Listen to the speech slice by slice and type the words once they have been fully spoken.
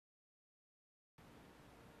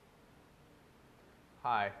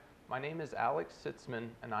Hi, my name is Alex Sitzman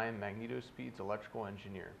and I am MagnetoSpeed's electrical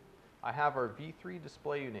engineer. I have our V3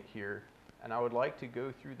 display unit here and I would like to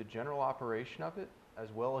go through the general operation of it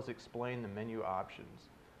as well as explain the menu options.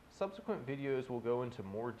 Subsequent videos will go into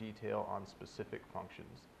more detail on specific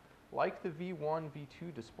functions. Like the V1,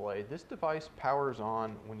 V2 display, this device powers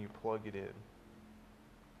on when you plug it in.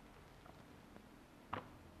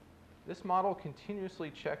 This model continuously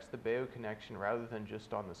checks the BAO connection rather than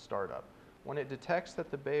just on the startup. When it detects that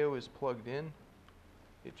the BAO is plugged in,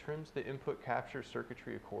 it trims the input capture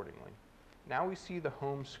circuitry accordingly. Now we see the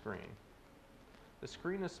home screen. The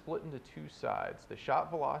screen is split into two sides. The shot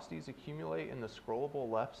velocities accumulate in the scrollable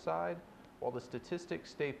left side, while the statistics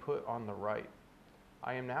stay put on the right.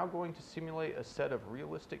 I am now going to simulate a set of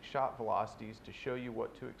realistic shot velocities to show you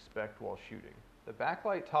what to expect while shooting. The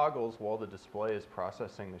backlight toggles while the display is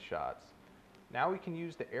processing the shots. Now we can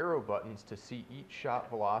use the arrow buttons to see each shot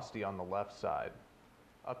velocity on the left side.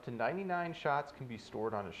 Up to 99 shots can be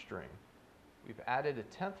stored on a string. We've added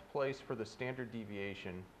a 10th place for the standard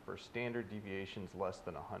deviation for standard deviations less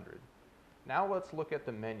than 100. Now let's look at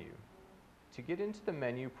the menu. To get into the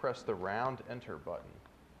menu, press the round enter button.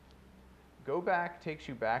 Go back takes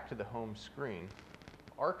you back to the home screen.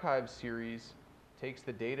 Archive series takes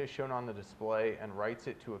the data shown on the display and writes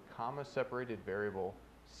it to a comma-separated variable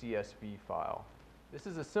CSV file. This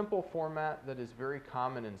is a simple format that is very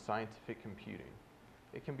common in scientific computing.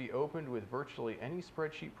 It can be opened with virtually any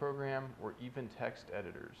spreadsheet program or even text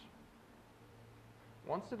editors.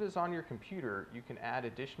 Once it is on your computer, you can add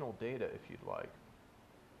additional data if you'd like.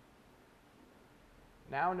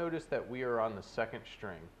 Now notice that we are on the second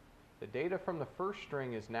string. The data from the first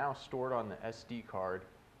string is now stored on the SD card,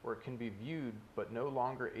 where it can be viewed but no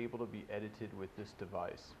longer able to be edited with this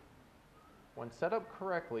device. When set up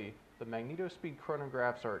correctly, the MagnetoSpeed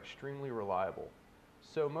chronographs are extremely reliable.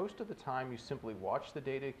 So most of the time you simply watch the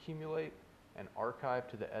data accumulate and archive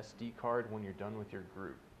to the SD card when you're done with your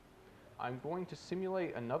group. I'm going to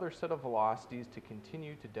simulate another set of velocities to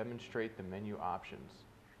continue to demonstrate the menu options.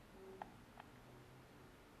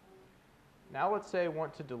 Now let's say I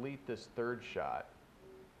want to delete this third shot.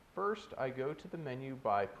 First, I go to the menu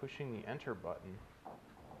by pushing the enter button.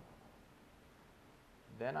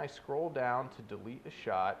 Then I scroll down to delete a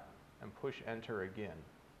shot and push enter again.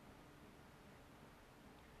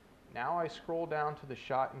 Now I scroll down to the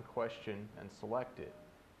shot in question and select it.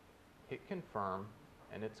 Hit confirm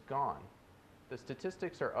and it's gone. The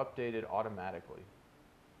statistics are updated automatically.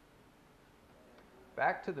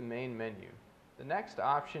 Back to the main menu. The next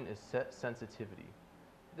option is set sensitivity.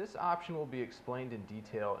 This option will be explained in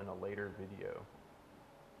detail in a later video.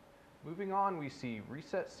 Moving on, we see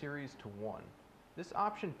reset series to 1. This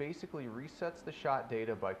option basically resets the shot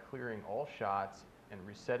data by clearing all shots and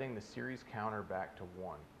resetting the series counter back to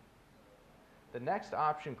 1. The next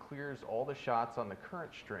option clears all the shots on the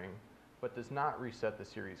current string, but does not reset the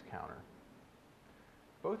series counter.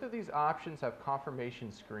 Both of these options have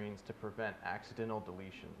confirmation screens to prevent accidental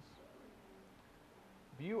deletions.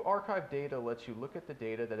 View archive data lets you look at the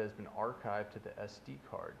data that has been archived to the SD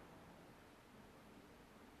card.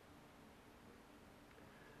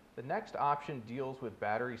 The next option deals with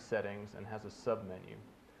battery settings and has a submenu.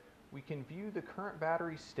 We can view the current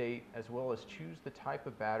battery state as well as choose the type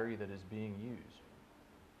of battery that is being used.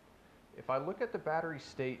 If I look at the battery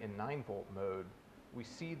state in 9-volt mode, we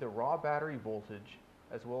see the raw battery voltage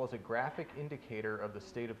as well as a graphic indicator of the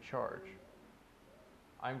state of charge.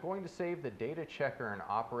 I'm going to save the data checker and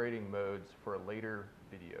operating modes for a later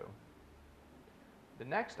video. The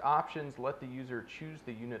next options let the user choose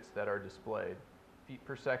the units that are displayed, feet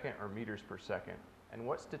per second or meters per second, and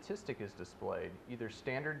what statistic is displayed, either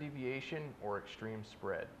standard deviation or extreme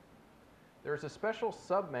spread. There is a special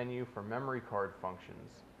submenu for memory card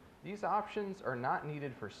functions. These options are not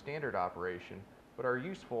needed for standard operation, but are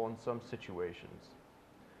useful in some situations.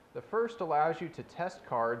 The first allows you to test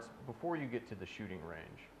cards before you get to the shooting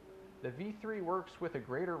range. The V3 works with a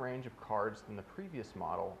greater range of cards than the previous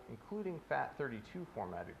model, including FAT32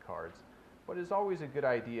 formatted cards, but it is always a good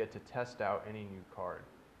idea to test out any new card.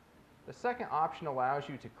 The second option allows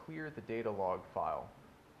you to clear the data log file.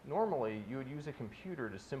 Normally, you would use a computer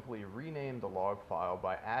to simply rename the log file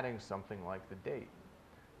by adding something like the date.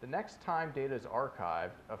 The next time data is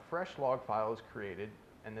archived, a fresh log file is created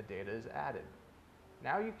and the data is added.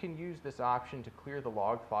 Now you can use this option to clear the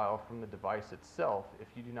log file from the device itself if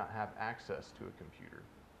you do not have access to a computer.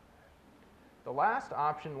 The last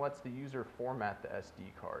option lets the user format the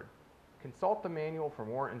SD card. Consult the manual for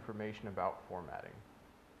more information about formatting.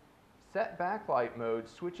 Set backlight mode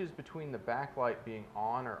switches between the backlight being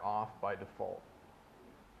on or off by default.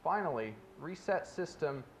 Finally, reset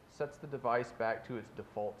system sets the device back to its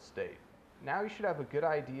default state. Now you should have a good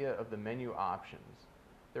idea of the menu options.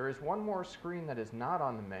 There is one more screen that is not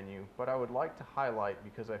on the menu, but I would like to highlight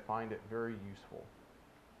because I find it very useful.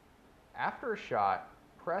 After a shot,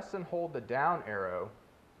 press and hold the down arrow,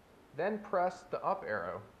 then press the up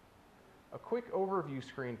arrow. A quick overview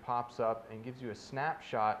screen pops up and gives you a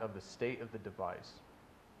snapshot of the state of the device.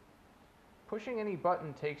 Pushing any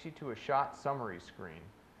button takes you to a shot summary screen.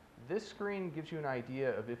 This screen gives you an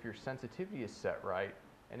idea of if your sensitivity is set right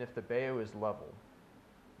and if the BAO is level.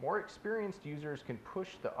 More experienced users can push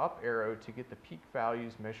the up arrow to get the peak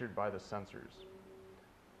values measured by the sensors.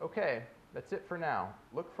 Okay, that's it for now.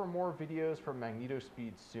 Look for more videos from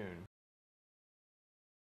MagnetoSpeed soon.